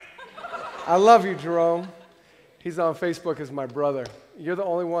I love you, Jerome. He's on Facebook as my brother. You're the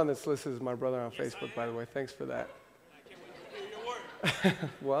only one that's listed as my brother on Facebook, by the way. Thanks for that. I can't wait to hear your word.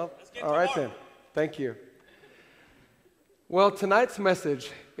 Well, Let's get all to right work. then. Thank you. Well, tonight's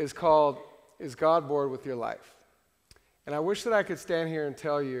message is called, Is God Bored with Your Life? And I wish that I could stand here and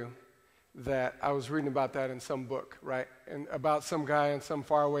tell you that I was reading about that in some book, right? And about some guy in some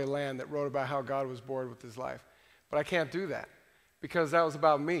faraway land that wrote about how God was bored with his life. But I can't do that because that was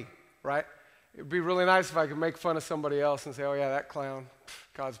about me, right? It'd be really nice if I could make fun of somebody else and say, oh yeah, that clown,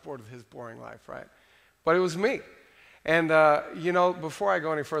 God's bored with his boring life, right? But it was me. And, before I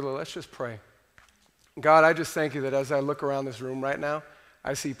go any further, let's just pray. God, I just thank you that as I look around this room right now,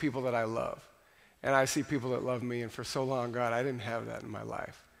 I see people that I love. And I see people that love me. And for so long, God, I didn't have that in my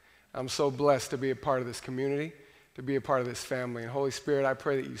life. I'm so blessed to be a part of this community, to be a part of this family. And Holy Spirit, I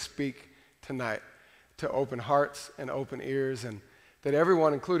pray that you speak tonight to open hearts and open ears, and that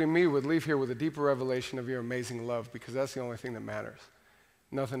everyone, including me, would leave here with a deeper revelation of your amazing love, because that's the only thing that matters.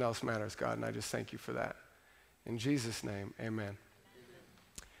 Nothing else matters, God, and I just thank you for that. In Jesus' name, amen.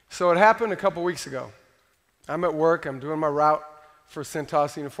 So it happened a couple weeks ago. I'm at work. I'm doing my route for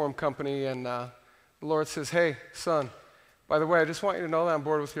Cintas Uniform Company, and the Lord says, hey, son, by the way, I just want you to know that I'm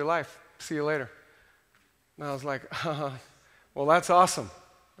bored with your life. See you later. And I was like, well, that's awesome.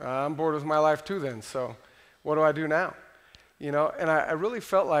 I'm bored with my life too then, so what do I do now? And I really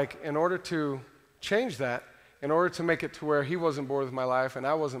felt like in order to change that, in order to make it to where he wasn't bored with my life and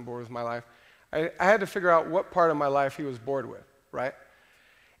I wasn't bored with my life, I had to figure out what part of my life he was bored with, right?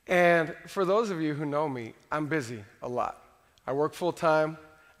 And for those of you who know me, I'm busy a lot. I work full time.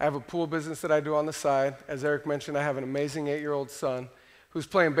 I have a pool business that I do on the side. As Eric mentioned, I have an amazing 8-year-old son who's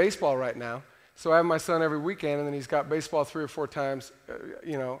playing baseball right now. So I have my son every weekend, and then he's got baseball 3 or 4 times,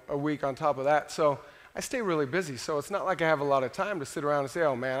 a week on top of that. So I stay really busy. So it's not like I have a lot of time to sit around and say,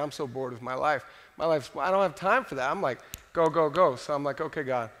 oh man, I'm so bored with my life. I don't have time for that. I'm like, go, go, go. So I'm like, okay,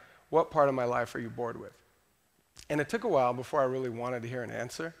 God, what part of my life are you bored with? And it took a while before I really wanted to hear an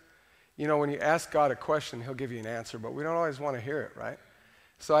answer. When you ask God a question, he'll give you an answer, but we don't always want to hear it, right?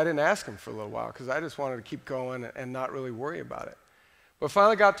 So I didn't ask him for a little while because I just wanted to keep going and not really worry about it. But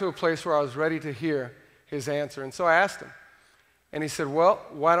finally got to a place where I was ready to hear his answer, and so I asked him. And he said, well,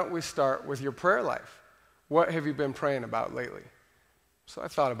 why don't we start with your prayer life? What have you been praying about lately? So I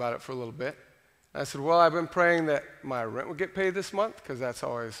thought about it for a little bit. And I said, well, I've been praying that my rent would get paid this month, because that's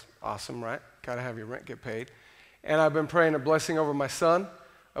always awesome, right? Got to have your rent get paid. And I've been praying a blessing over my son,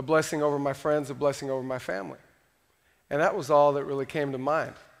 a blessing over my friends, a blessing over my family. And that was all that really came to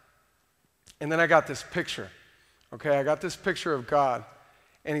mind. And then I got this picture. Okay, I got this picture of God,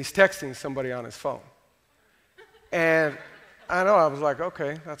 and he's texting somebody on his phone. And I know, I was like,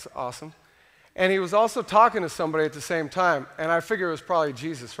 okay, that's awesome. And he was also talking to somebody at the same time, and I figure it was probably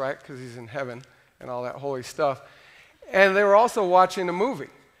Jesus, right? Because he's in heaven and all that holy stuff. And they were also watching a movie.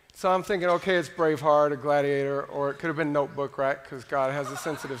 So I'm thinking, okay, it's Braveheart or Gladiator, or it could have been Notebook, right? Because God has a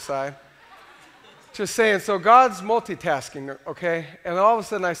sensitive side. Just saying, so God's multitasking, okay? And all of a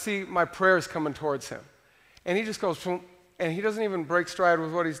sudden I see my prayers coming towards him. And he just goes, phoom, and he doesn't even break stride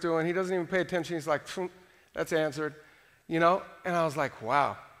with what he's doing. He doesn't even pay attention. He's like, phoom, that's answered, And I was like,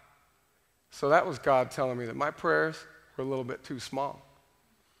 wow. So that was God telling me that my prayers were a little bit too small.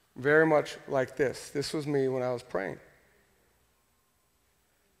 Very much like this. This was me when I was praying.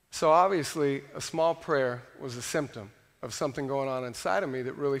 So obviously, a small prayer was a symptom of something going on inside of me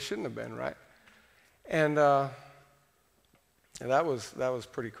that really shouldn't have been, right? And that was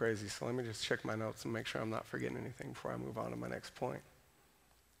pretty crazy. So let me just check my notes and make sure I'm not forgetting anything before I move on to my next point.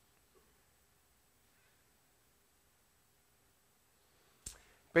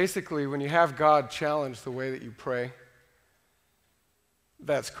 Basically, when you have God challenge the way that you pray,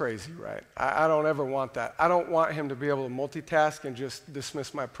 that's crazy, right? I don't ever want that. I don't want him to be able to multitask and just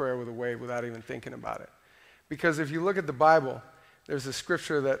dismiss my prayer with a wave without even thinking about it. Because if you look at the Bible, there's a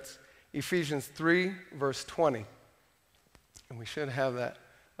scripture that's Ephesians 3, verse 20. And we should have that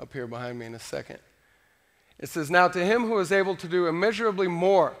up here behind me in a second. It says, now to him who is able to do immeasurably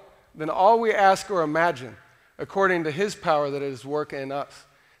more than all we ask or imagine, according to his power that is working in us.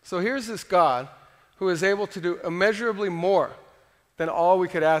 So here's this God who is able to do immeasurably more than all we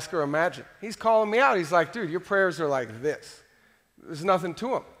could ask or imagine. He's calling me out. He's like, dude, your prayers are like this. There's nothing to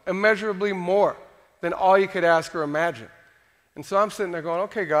them. Immeasurably more than all you could ask or imagine. And so I'm sitting there going,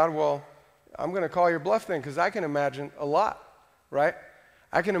 okay, God, well, I'm going to call your bluff then, because I can imagine a lot, right?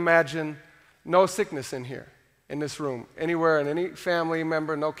 I can imagine no sickness in here, in this room, anywhere, in any family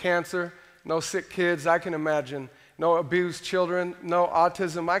member, no cancer, no sick kids. I can imagine no abused children, no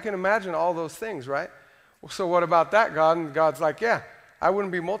autism. I can imagine all those things, right? So what about that, God? And God's like, yeah, I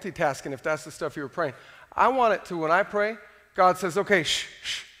wouldn't be multitasking if that's the stuff you were praying. I want it to, when I pray, God says, okay, shh,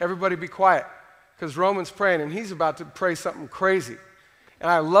 shh, everybody be quiet. Because Roman's praying, and he's about to pray something crazy. And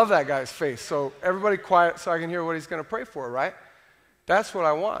I love that guy's face. So everybody quiet so I can hear what he's going to pray for, right? That's what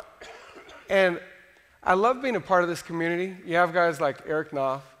I want. And I love being a part of this community. You have guys like Eric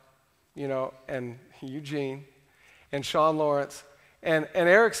Knopf, and Eugene, and Sean Lawrence. And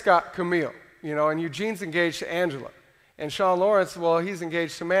Eric's got Camille, and Eugene's engaged to Angela. And Sean Lawrence, well, he's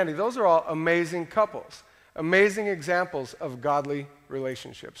engaged to Mandy. Those are all amazing couples, amazing examples of godly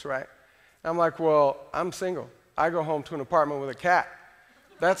relationships, right? And I'm like, well, I'm single. I go home to an apartment with a cat.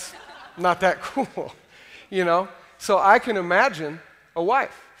 That's not that cool, So I can imagine a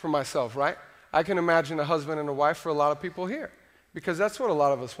wife for myself, right? I can imagine a husband and a wife for a lot of people here because that's what a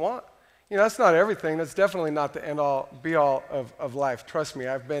lot of us want. That's not everything. That's definitely not the end-all, be-all of life. Trust me,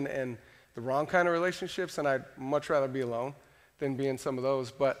 I've been in the wrong kind of relationships, and I'd much rather be alone than be in some of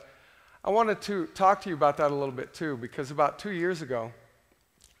those. But I wanted to talk to you about that a little bit too, because about 2 years ago,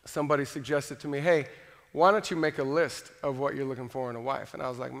 somebody suggested to me, hey, why don't you make a list of what you're looking for in a wife? And I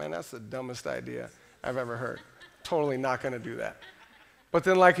was like, man, that's the dumbest idea I've ever heard. Totally not going to do that. But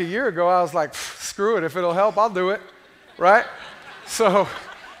then like a year ago, I was like, screw it. If it'll help, I'll do it, right? So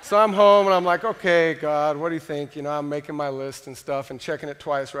I'm home, and I'm like, okay, God, what do you think? I'm making my list and stuff and checking it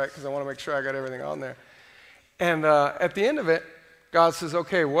twice, right, because I want to make sure I got everything on there. And at the end of it, God says,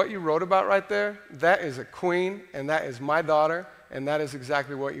 okay, what you wrote about right there, that is a queen, and that is my daughter, and that is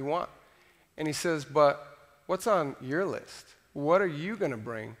exactly what you want. And he says, but what's on your list? What are you going to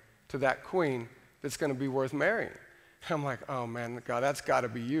bring to that queen that's going to be worth marrying? I'm like, oh, man, God, that's got to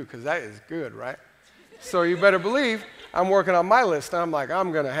be you, because that is good, right? So you better believe I'm working on my list. And I'm like,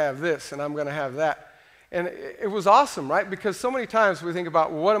 I'm going to have this, and I'm going to have that. And it was awesome, right? Because so many times we think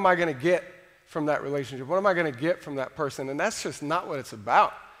about, what am I going to get from that relationship? What am I going to get from that person? And that's just not what it's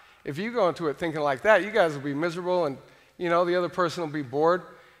about. If you go into it thinking like that, you guys will be miserable, and, the other person will be bored,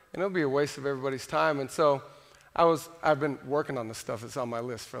 and it'll be a waste of everybody's time. And so I've been working on the stuff that's on my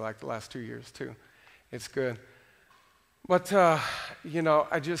list for like the last 2 years too. It's good. But,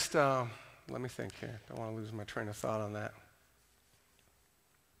 I just, let me think here. Don't want to lose my train of thought on that.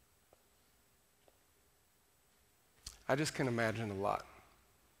 I just can imagine a lot.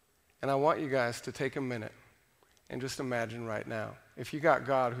 And I want you guys to take a minute and just imagine right now. If you got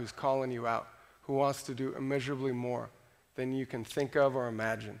God who's calling you out, who wants to do immeasurably more than you can think of or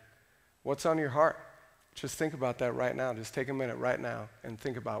imagine, what's on your heart? Just think about that right now. Just take a minute right now and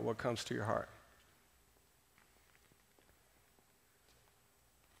think about what comes to your heart.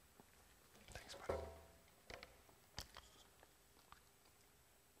 Thanks, buddy.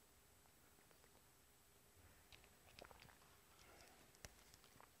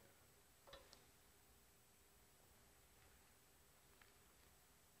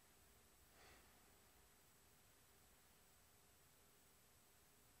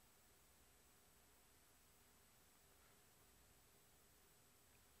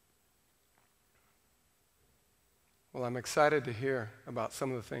 Well, I'm excited to hear about some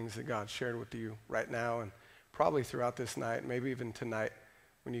of the things that God shared with you right now and probably throughout this night, maybe even tonight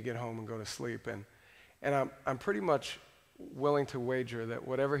when you get home and go to sleep. And I'm pretty much willing to wager that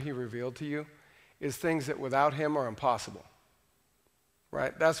whatever he revealed to you is things that without him are impossible,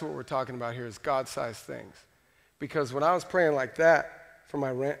 right? That's what we're talking about here is God-sized things. Because when I was praying like that for my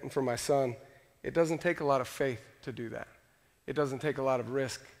rent and for my son, it doesn't take a lot of faith to do that. It doesn't take a lot of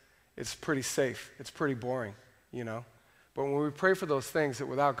risk. It's pretty safe. It's pretty boring. But when we pray for those things that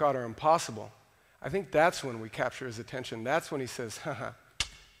without God are impossible, I think that's when we capture his attention. That's when he says, haha,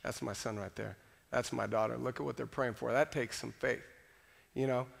 that's my son right there. That's my daughter. Look at what they're praying for. That takes some faith,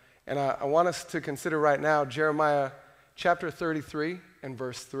 And I want us to consider right now Jeremiah chapter 33 and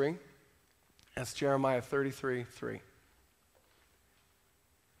verse 3. That's Jeremiah 33, 3.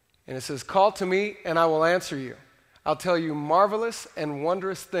 And it says, call to me and I will answer you. I'll tell you marvelous and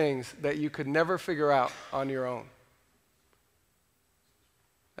wondrous things that you could never figure out on your own.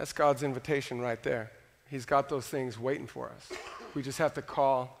 That's God's invitation right there. He's got those things waiting for us. We just have to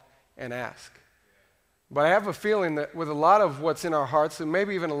call and ask. But I have a feeling that with a lot of what's in our hearts, and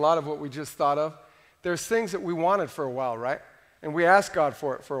maybe even a lot of what we just thought of, there's things that we wanted for a while, right? And we asked God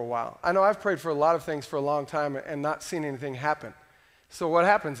for it for a while. I know I've prayed for a lot of things for a long time and not seen anything happen. So what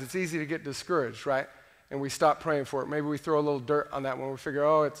happens? It's easy to get discouraged, right? And we stop praying for it. Maybe we throw a little dirt on that when we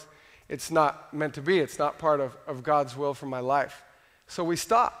figure, it's not meant to be. It's not part of God's will for my life. So we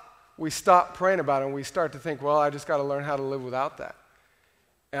stop. We stop praying about it, and we start to think, well, I just got to learn how to live without that.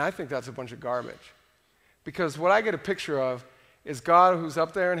 And I think that's a bunch of garbage. Because what I get a picture of is God who's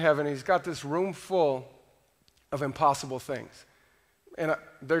up there in heaven. He's got this room full of impossible things. And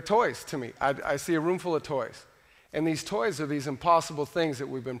they're toys to me. I see a room full of toys. And these toys are these impossible things that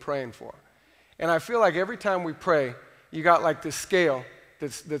we've been praying for. And I feel like every time we pray, you got like this scale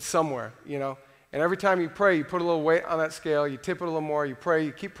that's somewhere, you know. And every time you pray, you put a little weight on that scale, you tip it a little more, you pray,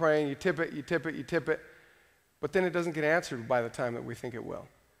 you keep praying, you tip it, you tip it, you tip it. But then it doesn't get answered by the time that we think it will.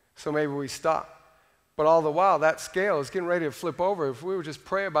 So maybe we stop. But all the while, that scale is getting ready to flip over. If we would just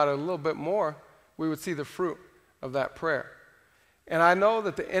pray about it a little bit more, we would see the fruit of that prayer. And I know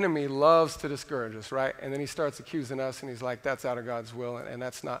that the enemy loves to discourage us, right? And then he starts accusing us, and he's like, that's out of God's will, and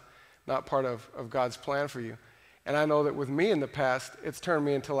that's not part of God's plan for you. And I know that with me in the past, it's turned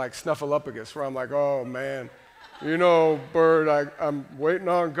me into like Snuffleupagus, where I'm like, oh, man, you know, Bird, I'm waiting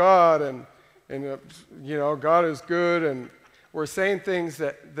on God, and you know, God is good, and we're saying things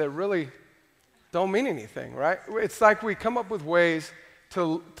that really don't mean anything, right? It's like we come up with ways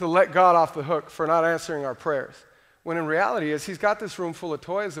to let God off the hook for not answering our prayers, when in reality is he's got this room full of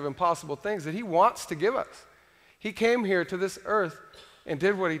toys of impossible things that he wants to give us. He came here to this earth and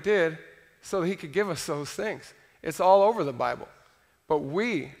did what he did so that he could give us those things. It's all over the Bible. But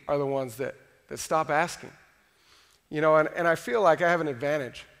we are the ones that stop asking. You know, and I feel like I have an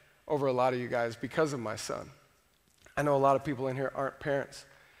advantage over a lot of you guys because of my son. I know a lot of people in here aren't parents.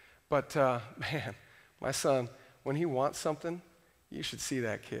 But, man, my son, when he wants something, you should see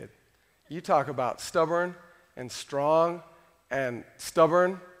that kid. You talk about stubborn and strong and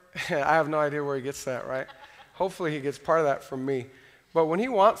stubborn. I have no idea where he gets that, right? Hopefully he gets part of that from me. But when he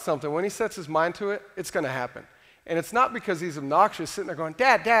wants something, when he sets his mind to it, it's going to happen. And it's not because he's obnoxious, sitting there going,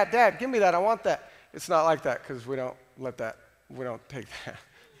 Dad, Dad, Dad, give me that, I want that. It's not like that, because we don't take that.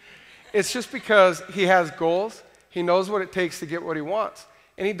 It's just because he has goals, he knows what it takes to get what he wants,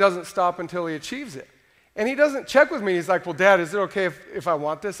 and he doesn't stop until he achieves it. And he doesn't check with me. He's like, well, Dad, is it okay if I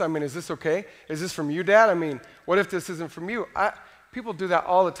want this? I mean, is this okay? Is this from you, Dad? I mean, what if this isn't from you? People do that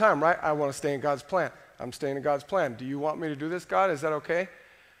all the time, right? I want to stay in God's plan. I'm staying in God's plan. Do you want me to do this, God? Is that okay?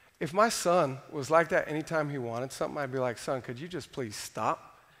 If my son was like that anytime he wanted something, I'd be like, son, could you just please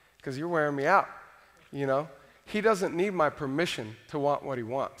stop? Because you're wearing me out, you know? He doesn't need my permission to want what he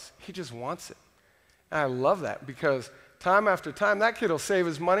wants. He just wants it. And I love that because time after time, that kid will save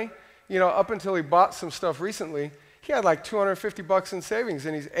his money. You know, up until he bought some stuff recently, he had like $250 in savings,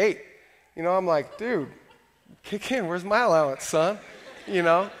 and he's 8. You know, I'm like, dude, kick in. Where's my allowance, son? You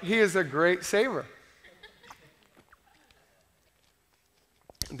know, he is a great saver.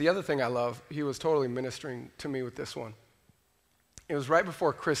 The other thing I love, he was totally ministering to me with this one. It was right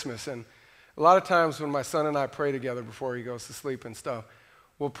before Christmas, and a lot of times when my son and I pray together before he goes to sleep and stuff,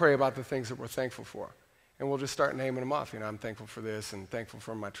 we'll pray about the things that we're thankful for. And we'll just start naming them off. You know, I'm thankful for this and thankful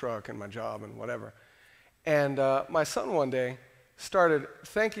for my truck and my job and whatever. And my son one day started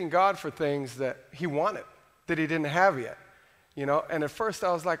thanking God for things that he wanted, that he didn't have yet. You know, and at first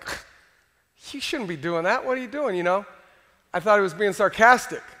I was like, you shouldn't be doing that. What are you doing, you know? I thought he was being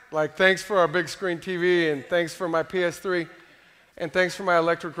sarcastic. Like, thanks for our big screen TV and thanks for my PS3 and thanks for my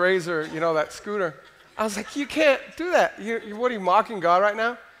electric razor, you know, that scooter. I was like, you can't do that. What are you mocking God right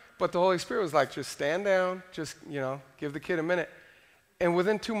now? But the Holy Spirit was like, just stand down, just, you know, give the kid a minute. And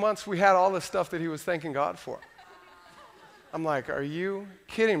within 2 months, we had all the stuff that he was thanking God for. I'm like, are you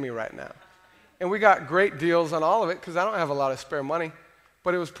kidding me right now? And we got great deals on all of it because I don't have a lot of spare money,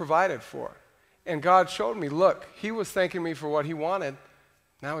 but it was provided for. And God showed me, look, he was thanking me for what he wanted.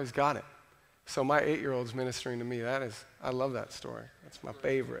 Now he's got it. So my 8-year-old's ministering to me. I love that story. That's my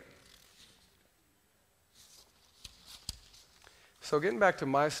favorite. So getting back to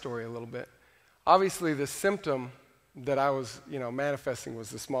my story a little bit, obviously the symptom that I was, you know, manifesting was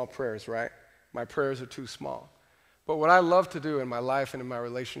the small prayers, right? My prayers are too small. But what I love to do in my life and in my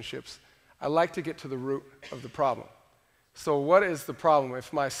relationships, I like to get to the root of the problem. So what is the problem?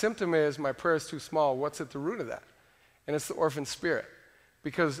 If my symptom is my prayer is too small, what's at the root of that? And it's the orphan spirit.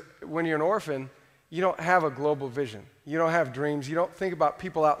 Because when you're an orphan, you don't have a global vision. You don't have dreams. You don't think about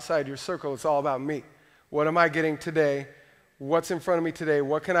people outside your circle. It's all about me. What am I getting today? What's in front of me today?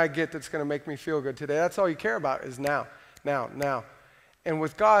 What can I get that's going to make me feel good today? That's all you care about is now, now, now. And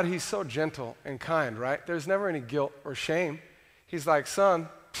with God, he's so gentle and kind, right? There's never any guilt or shame. He's like, son,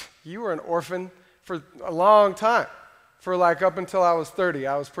 you were an orphan for a long time. For like up until I was 30,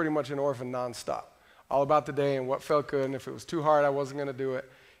 I was pretty much an orphan nonstop. All about the day and what felt good, and if it was too hard, I wasn't going to do it.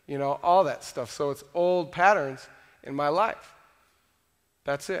 You know, all that stuff. So it's old patterns in my life.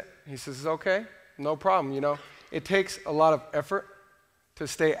 That's it. He says, it's okay, no problem, you know. It takes a lot of effort to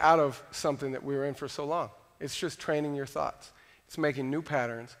stay out of something that we were in for so long. It's just training your thoughts. It's making new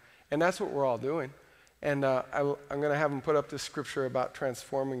patterns, and that's what we're all doing. And I'm going to have them put up this scripture about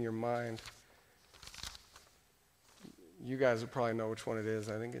transforming your mind. You guys will probably know which one it is.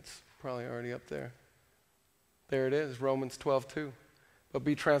 I think it's probably already up there. There it is, Romans 12:2. But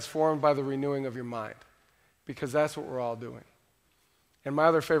be transformed by the renewing of your mind, because that's what we're all doing. And my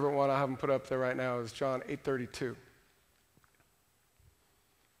other favorite one, I haven't put up there right now, is John 8:32.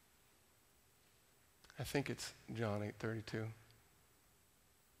 I think it's John 8:32.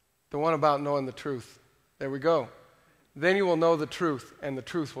 The one about knowing the truth. There we go. Then you will know the truth, and the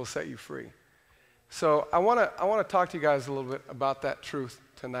truth will set you free. So I want to talk to you guys a little bit about that truth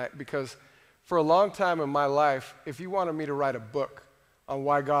tonight, because for a long time in my life, if you wanted me to write a book on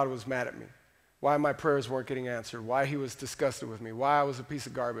why God was mad at me, why my prayers weren't getting answered, why he was disgusted with me, why I was a piece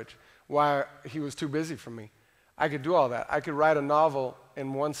of garbage, why he was too busy for me, I could do all that. I could write a novel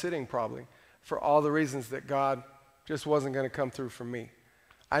in one sitting probably for all the reasons that God just wasn't going to come through for me.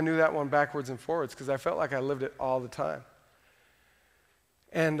 I knew that one backwards and forwards because I felt like I lived it all the time.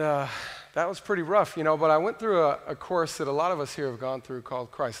 And that was pretty rough, you know, but I went through a course that a lot of us here have gone through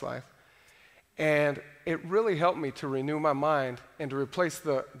called Christ Life. And it really helped me to renew my mind and to replace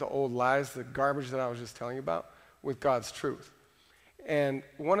the old lies, the garbage that I was just telling you about, with God's truth. And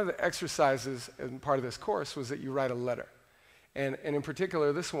one of the exercises as part of this course was that you write a letter. And in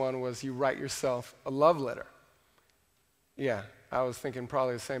particular, this one was you write yourself a love letter. Yeah, I was thinking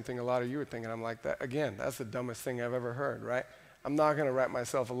probably the same thing a lot of you were thinking. I'm like, that again, that's the dumbest thing I've ever heard, right? I'm not going to write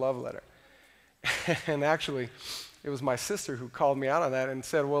myself a love letter. And actually, it was my sister who called me out on that and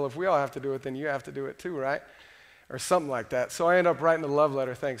said, well, if we all have to do it, then you have to do it too, right? Or something like that. So I ended up writing a love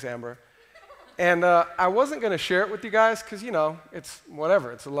letter. Thanks, Amber. And I wasn't going to share it with you guys because, you know, it's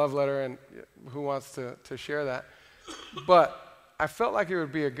whatever. It's a love letter, and who wants to share that? But I felt like it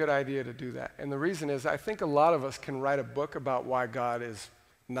would be a good idea to do that. And the reason is I think a lot of us can write a book about why God is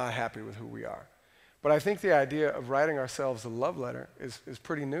not happy with who we are. But I think the idea of writing ourselves a love letter is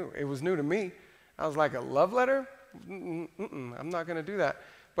pretty new. It was new to me. I was like, a love letter? I'm not going to do that.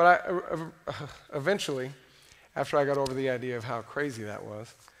 But eventually, after I got over the idea of how crazy that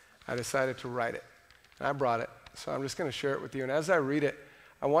was, I decided to write it. And I brought it. So I'm just going to share it with you. And as I read it,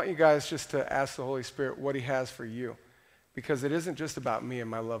 I want you guys just to ask the Holy Spirit what he has for you. Because it isn't just about me and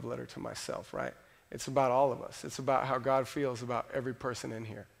my love letter to myself, right? It's about all of us. It's about how God feels about every person in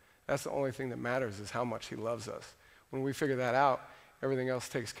here. That's the only thing that matters, is how much he loves us. When we figure that out, everything else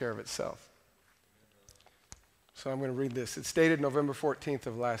takes care of itself. So I'm going to read this. It's dated November 14th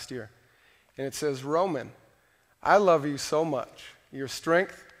of last year. And it says, Roman, I love you so much. Your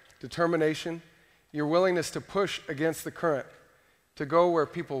strength, determination, your willingness to push against the current, to go where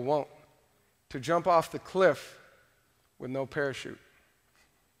people won't, to jump off the cliff with no parachute.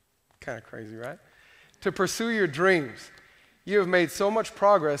 Kind of crazy, right? To pursue your dreams. You have made so much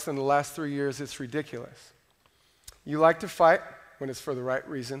progress in the last 3 years, it's ridiculous. You like to fight when it's for the right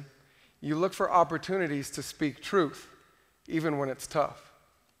reason. You look for opportunities to speak truth, even when it's tough.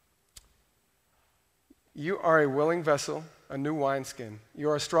 You are a willing vessel, a new wineskin. You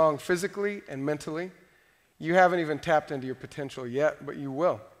are strong physically and mentally. You haven't even tapped into your potential yet, but you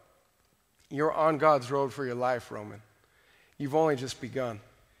will. You're on God's road for your life, Roman. You've only just begun.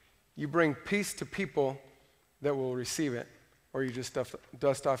 You bring peace to people that will receive it, or you just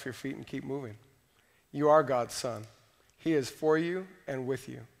dust off your feet and keep moving. You are God's son. He is for you and with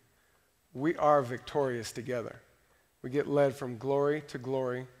you. We are victorious together. We get led from glory to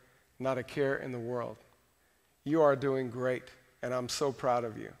glory, not a care in the world. You are doing great, and I'm so proud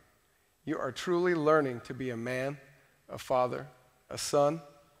of you. You are truly learning to be a man, a father, a son,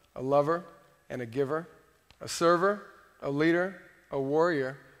 a lover, and a giver, a server, a leader, a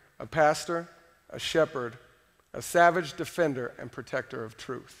warrior, a pastor, a shepherd, a savage defender and protector of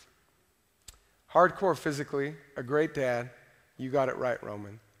truth. Hardcore physically, a great dad. You got it right,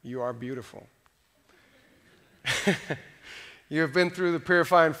 Roman. You are beautiful. You have been through the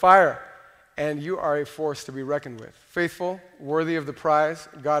purifying fire, and you are a force to be reckoned with. Faithful, worthy of the prize,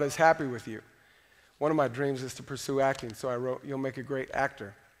 God is happy with you. One of my dreams is to pursue acting, so I wrote, you'll make a great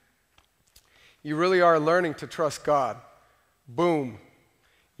actor. You really are learning to trust God. Boom.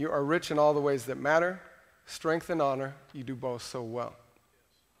 You are rich in all the ways that matter. Strength and honor, you do both so well.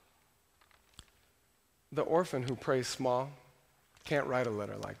 The orphan who prays small can't write a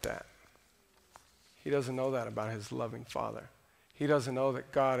letter like that. He doesn't know that about his loving father. He doesn't know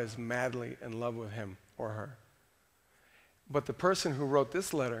that God is madly in love with him or her. But the person who wrote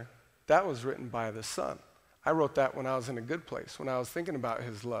this letter, that was written by the son. I wrote that when I was in a good place, when I was thinking about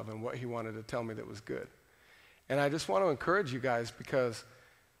his love and what he wanted to tell me that was good. And I just want to encourage you guys, because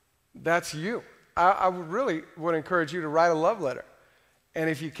that's you. I really would encourage you to write a love letter. And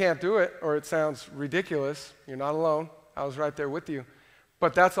if you can't do it, or it sounds ridiculous, you're not alone. I was right there with you.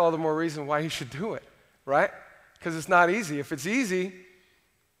 But that's all the more reason why you should do it, right? Because it's not easy. If it's easy,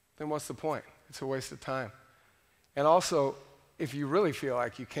 then what's the point? It's a waste of time. And also, if you really feel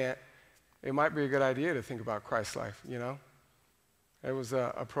like you can't, it might be a good idea to think about Christ's life, you know? It was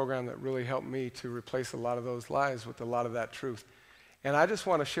a program that really helped me to replace a lot of those lies with a lot of that truth. And I just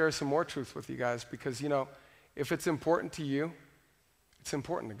want to share some more truth with you guys because, you know, if it's important to you, it's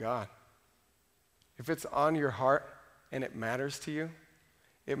important to God. If it's on your heart and it matters to you,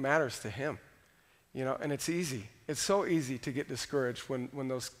 it matters to Him. You know, and it's easy. It's so easy to get discouraged when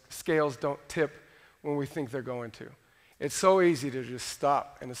those scales don't tip when we think they're going to. It's so easy to just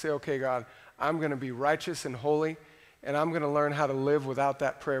stop and to say, okay, God, I'm going to be righteous and holy, and I'm going to learn how to live without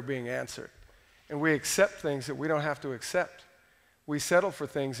that prayer being answered. And we accept things that we don't have to accept. We settle for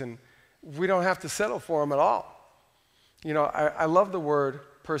things, and we don't have to settle for them at all. You know, I love the word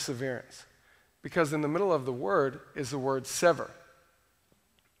perseverance because in the middle of the word is the word sever.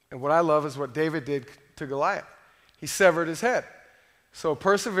 And what I love is what David did to Goliath. He severed his head. So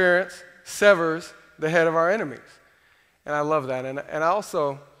perseverance severs the head of our enemies. And I love that. And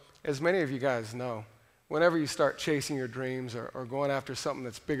also, as many of you guys know, whenever you start chasing your dreams or going after something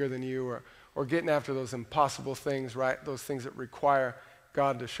that's bigger than you or getting after those impossible things, right, those things that require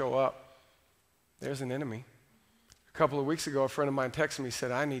God to show up, there's an enemy. A couple of weeks ago, a friend of mine texted me,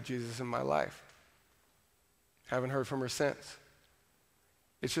 said, I need Jesus in my life. Haven't heard from her since.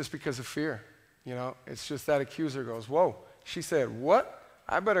 It's just because of fear, you know. It's just that accuser goes, whoa. She said, what?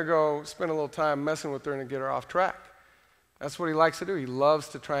 I better go spend a little time messing with her and get her off track. That's what he likes to do. He loves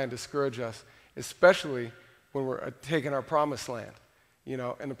to try and discourage us, especially when we're taking our promised land, you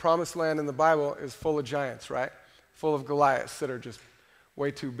know. And the promised land in the Bible is full of giants, right? Full of Goliaths that are just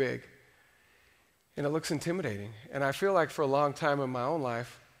way too big. And it looks intimidating. And I feel like for a long time in my own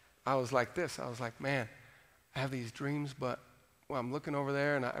life, I was like this. I was like, man, I have these dreams, but well, I'm looking over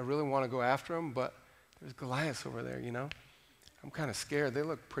there, and I really want to go after them, but there's Goliaths over there, you know? I'm kind of scared. They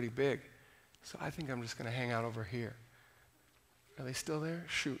look pretty big. So I think I'm just going to hang out over here. Are they still there?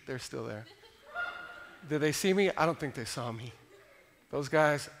 Shoot, they're still there. Did they see me? I don't think they saw me. Those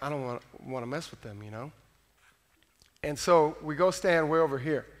guys, I don't want to mess with them, you know? And so we go stand way over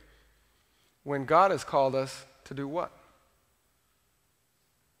here when God has called us to do what?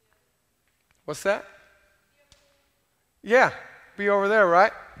 What's that? Yeah. Be over there,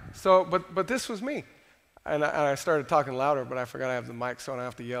 right? So, but this was me. And I started talking louder, but I forgot I have the mic, so I don't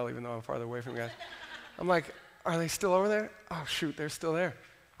have to yell even though I'm farther away from you guys. I'm like, are they still over there? Oh, shoot, they're still there.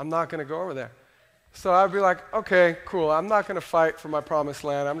 I'm not going to go over there. So I'd be like, okay, cool. I'm not going to fight for my promised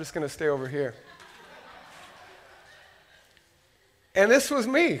land. I'm just going to stay over here. And this was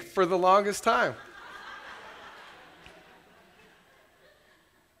me for the longest time.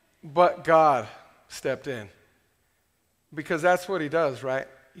 But God stepped in. Because that's what He does, right?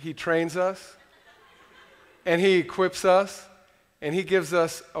 He trains us, and He equips us, and He gives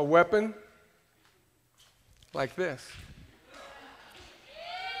us a weapon like this.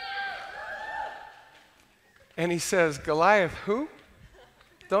 And He says, Goliath, who?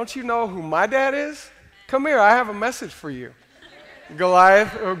 Don't you know who my dad is? Come here, I have a message for you.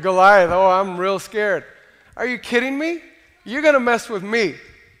 Goliath, oh, I'm real scared. Are you kidding me? You're going to mess with me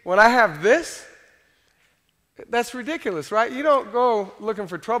when I have this? That's ridiculous, right? You don't go looking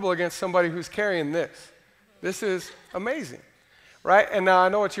for trouble against somebody who's carrying this. This is amazing, right? And now I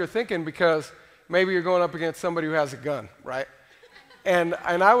know what you're thinking because maybe you're going up against somebody who has a gun, right? And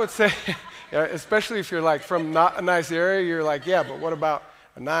I would say, especially if you're like from not a nice area, you're like, yeah, but what about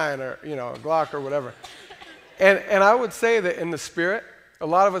a 9 or, you know, a Glock or whatever? And I would say that in the spirit, a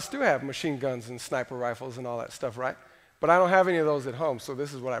lot of us do have machine guns and sniper rifles and all that stuff, right? But I don't have any of those at home, so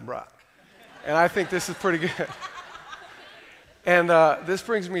this is what I brought. And I think this is pretty good. And this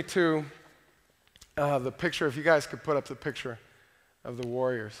brings me to the picture. If you guys could put up the picture of the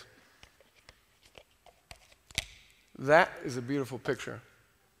warriors. That is a beautiful picture.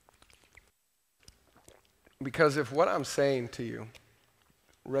 Because if what I'm saying to you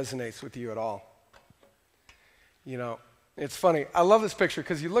resonates with you at all, you know, it's funny. I love this picture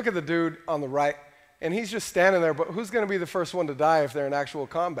because you look at the dude on the right, and he's just standing there, but who's going to be the first one to die if they're in actual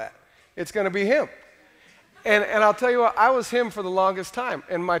combat? It's going to be him. And I'll tell you what, I was him for the longest time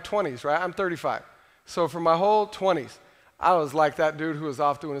in my 20s, right? I'm 35. So for my whole 20s, I was like that dude who was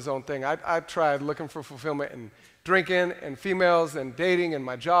off doing his own thing. I tried looking for fulfillment in drinking and females and dating and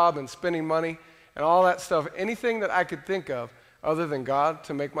my job and spending money and all that stuff. Anything that I could think of other than God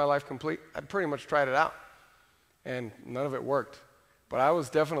to make my life complete, I pretty much tried it out. And none of it worked. But I was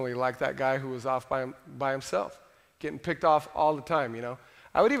definitely like that guy who was off by himself, getting picked off all the time, you know.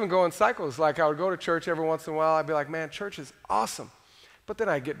 I would even go in cycles. Like I would go to church every once in a while. I'd be like, man, church is awesome. But then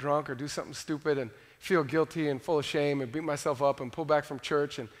I'd get drunk or do something stupid and feel guilty and full of shame and beat myself up and pull back from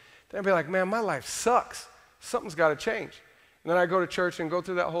church. And then I'd be like, man, my life sucks. Something's got to change. And then I go to church and go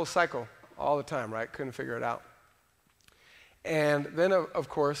through that whole cycle all the time, right? Couldn't figure it out. And then, of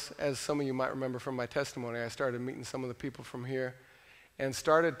course, as some of you might remember from my testimony, I started meeting some of the people from here and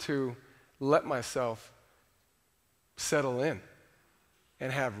started to let myself settle in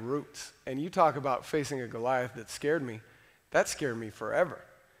and have roots. And you talk about facing a Goliath that scared me. That scared me forever.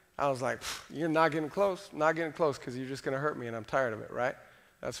 I was like, you're not getting close, because you're just going to hurt me, and I'm tired of it, right?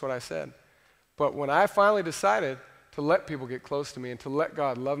 That's what I said. But when I finally decided to let people get close to me and to let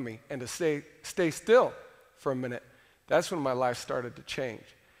God love me and to stay still for a minute, that's when my life started to change.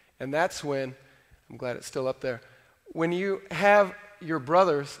 And that's when, I'm glad it's still up there, when you have your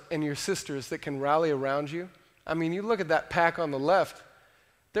brothers and your sisters that can rally around you. I mean, you look at that pack on the left,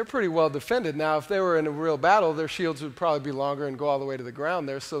 they're pretty well defended. Now, if they were in a real battle, their shields would probably be longer and go all the way to the ground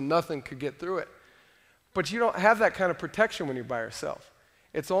there, so nothing could get through it. But you don't have that kind of protection when you're by yourself.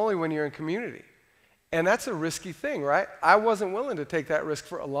 It's only when you're in community. And that's a risky thing, right? I wasn't willing to take that risk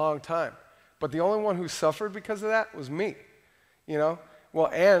for a long time. But the only one who suffered because of that was me, you know? Well,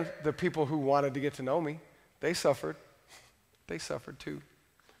 and the people who wanted to get to know me, they suffered. They suffered too.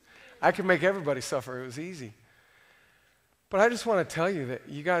 I could make everybody suffer. It was easy. But I just want to tell you that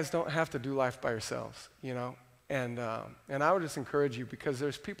you guys don't have to do life by yourselves, you know? And I would just encourage you, because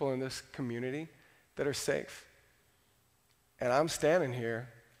there's people in this community that are safe. And I'm standing here,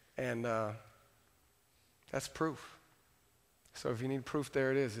 and that's proof. So if you need proof, there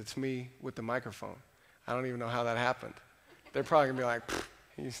it is. It's me with the microphone. I don't even know how that happened. They're probably going to be like,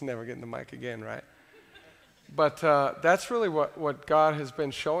 he's never getting the mic again, right? But that's really what God has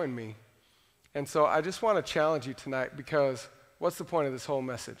been showing me. And so I just want to challenge you tonight, because what's the point of this whole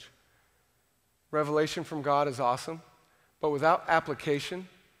message? Revelation from God is awesome, but without application,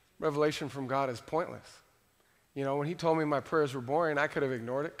 revelation from God is pointless. You know, when he told me my prayers were boring, I could have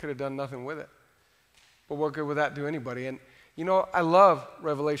ignored it, could have done nothing with it. But what good would that do anybody? And, you know, I love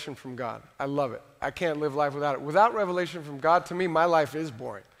revelation from God. I love it. I can't live life without it. Without revelation from God, to me, my life is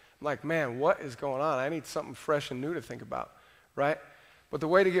boring. I'm like, man, what is going on? I need something fresh and new to think about, right? But the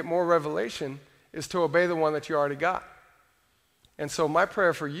way to get more revelation is to obey the one that you already got. And so my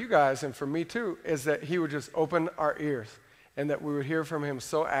prayer for you guys, and for me too, is that he would just open our ears and that we would hear from him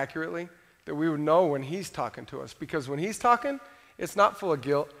so accurately that we would know when he's talking to us. Because when he's talking, it's not full of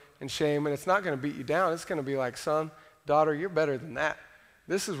guilt and shame, and it's not going to beat you down. It's going to be like, son, daughter, you're better than that.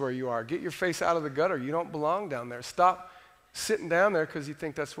 This is where you are. Get your face out of the gutter. You don't belong down there. Stop sitting down there because you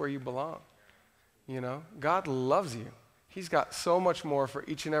think that's where you belong. You know, God loves you. He's got so much more for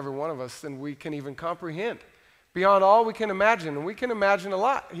each and every one of us than we can even comprehend. Beyond all we can imagine, and we can imagine a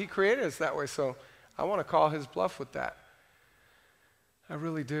lot. He created us that way, so I want to call his bluff with that. I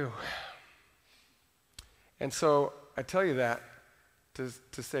really do. And so I tell you that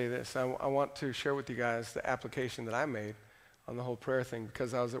to say this. I want to share with you guys the application that I made on the whole prayer thing,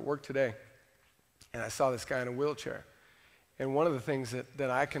 because I was at work today, and I saw this guy in a wheelchair. And one of the things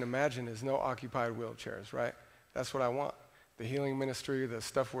that I can imagine is no occupied wheelchairs, right? That's what I want. The healing ministry, the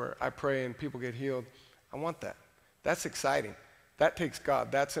stuff where I pray and people get healed, I want that. That's exciting. That takes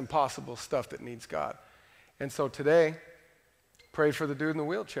God. That's impossible stuff that needs God. And so today, prayed for the dude in the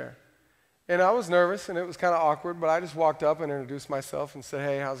wheelchair. And I was nervous, and it was kind of awkward, but I just walked up and introduced myself and said,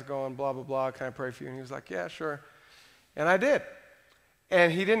 hey, how's it going, blah, blah, blah, can I pray for you? And he was like, yeah, sure. And I did.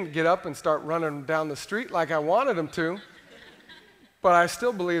 And he didn't get up and start running down the street like I wanted him to, but I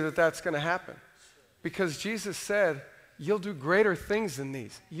still believe that that's going to happen. Because Jesus said, you'll do greater things than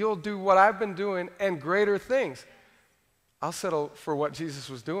these. You'll do what I've been doing and greater things. I'll settle for what Jesus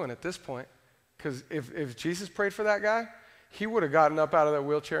was doing at this point. Because if Jesus prayed for that guy, he would have gotten up out of that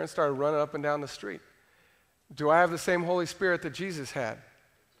wheelchair and started running up and down the street. Do I have the same Holy Spirit that Jesus had?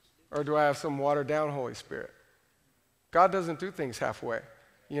 Or do I have some watered down Holy Spirit? God doesn't do things halfway,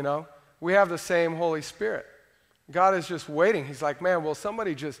 you know? We have the same Holy Spirit. God is just waiting. He's like, man, will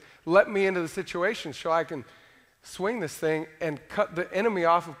somebody just let me into the situation so I can swing this thing and cut the enemy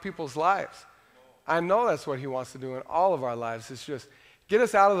off of people's lives. I know that's what he wants to do in all of our lives. It's just get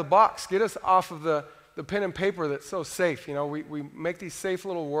us out of the box. Get us off of the pen and paper that's so safe. You know, we make these safe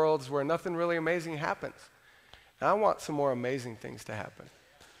little worlds where nothing really amazing happens. And I want some more amazing things to happen.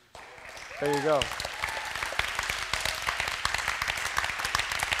 There you go.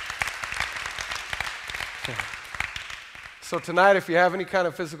 So tonight, if you have any kind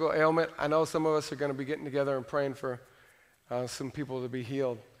of physical ailment, I know some of us are going to be getting together and praying for some people to be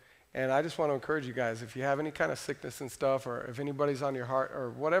healed. And I just want to encourage you guys, if you have any kind of sickness and stuff, or if anybody's on your heart, or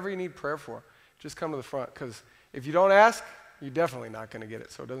whatever you need prayer for, just come to the front. Because if you don't ask, you're definitely not going to get it.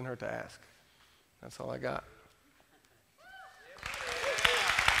 So it doesn't hurt to ask. That's all I got.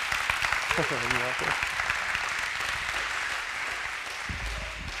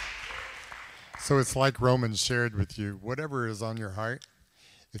 So it's like Roman shared with you, whatever is on your heart,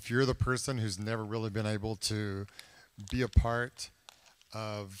 if you're the person who's never really been able to be a part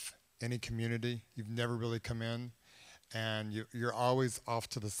of any community, you've never really come in, and you're always off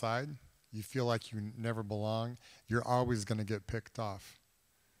to the side, you feel like you never belong, you're always going to get picked off.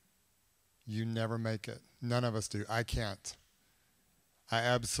 You never make it. None of us do. I can't. I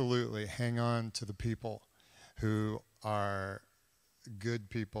absolutely hang on to the people who are good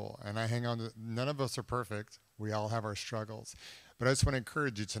people, and I hang on to, none of us are perfect. We all have our struggles. But I just want to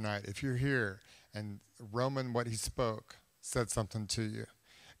encourage you tonight, if you're here and Roman, what he spoke, said something to you,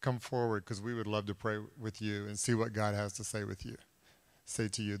 come forward, because we would love to pray with you and see what God has to say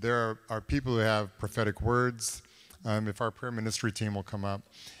to you. There are people who have prophetic words. If our prayer ministry team will come up.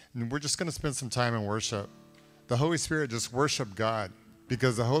 And we're just going to spend some time in worship. The Holy Spirit, just worship God,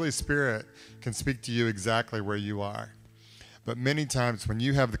 because the Holy Spirit can speak to you exactly where you are. But many times when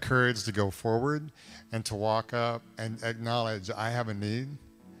you have the courage to go forward and to walk up and acknowledge, I have a need,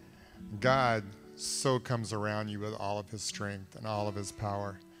 God so comes around you with all of his strength and all of his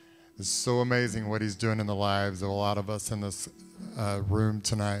power. It's so amazing what he's doing in the lives of a lot of us in this room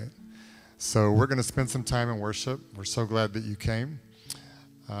tonight. So we're going to spend some time in worship. We're so glad that you came.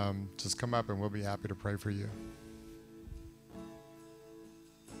 Just come up and we'll be happy to pray for you.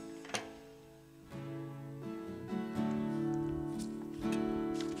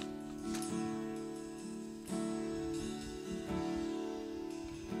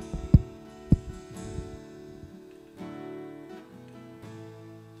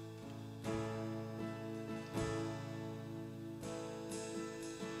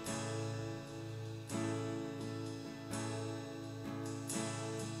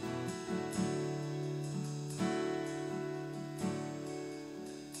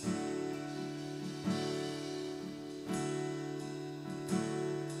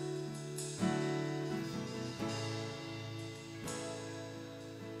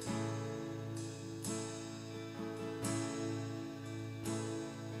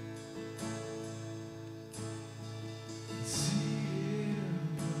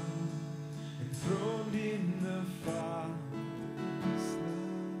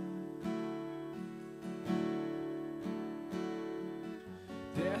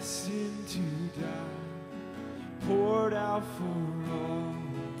 Destined to die, poured out for all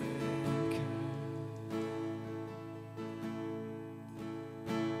mankind.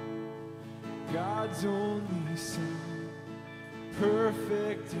 God's only Son,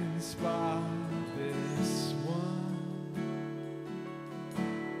 perfect and spotless one.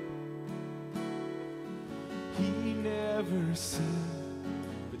 He never sinned,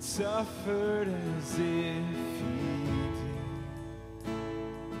 but suffered as if he did.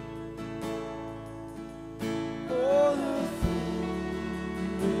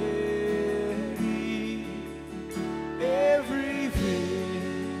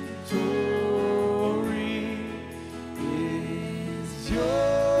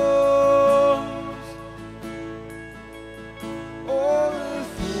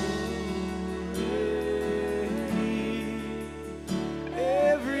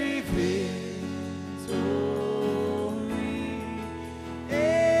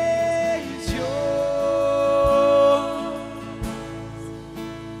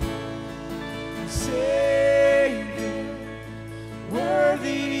 Say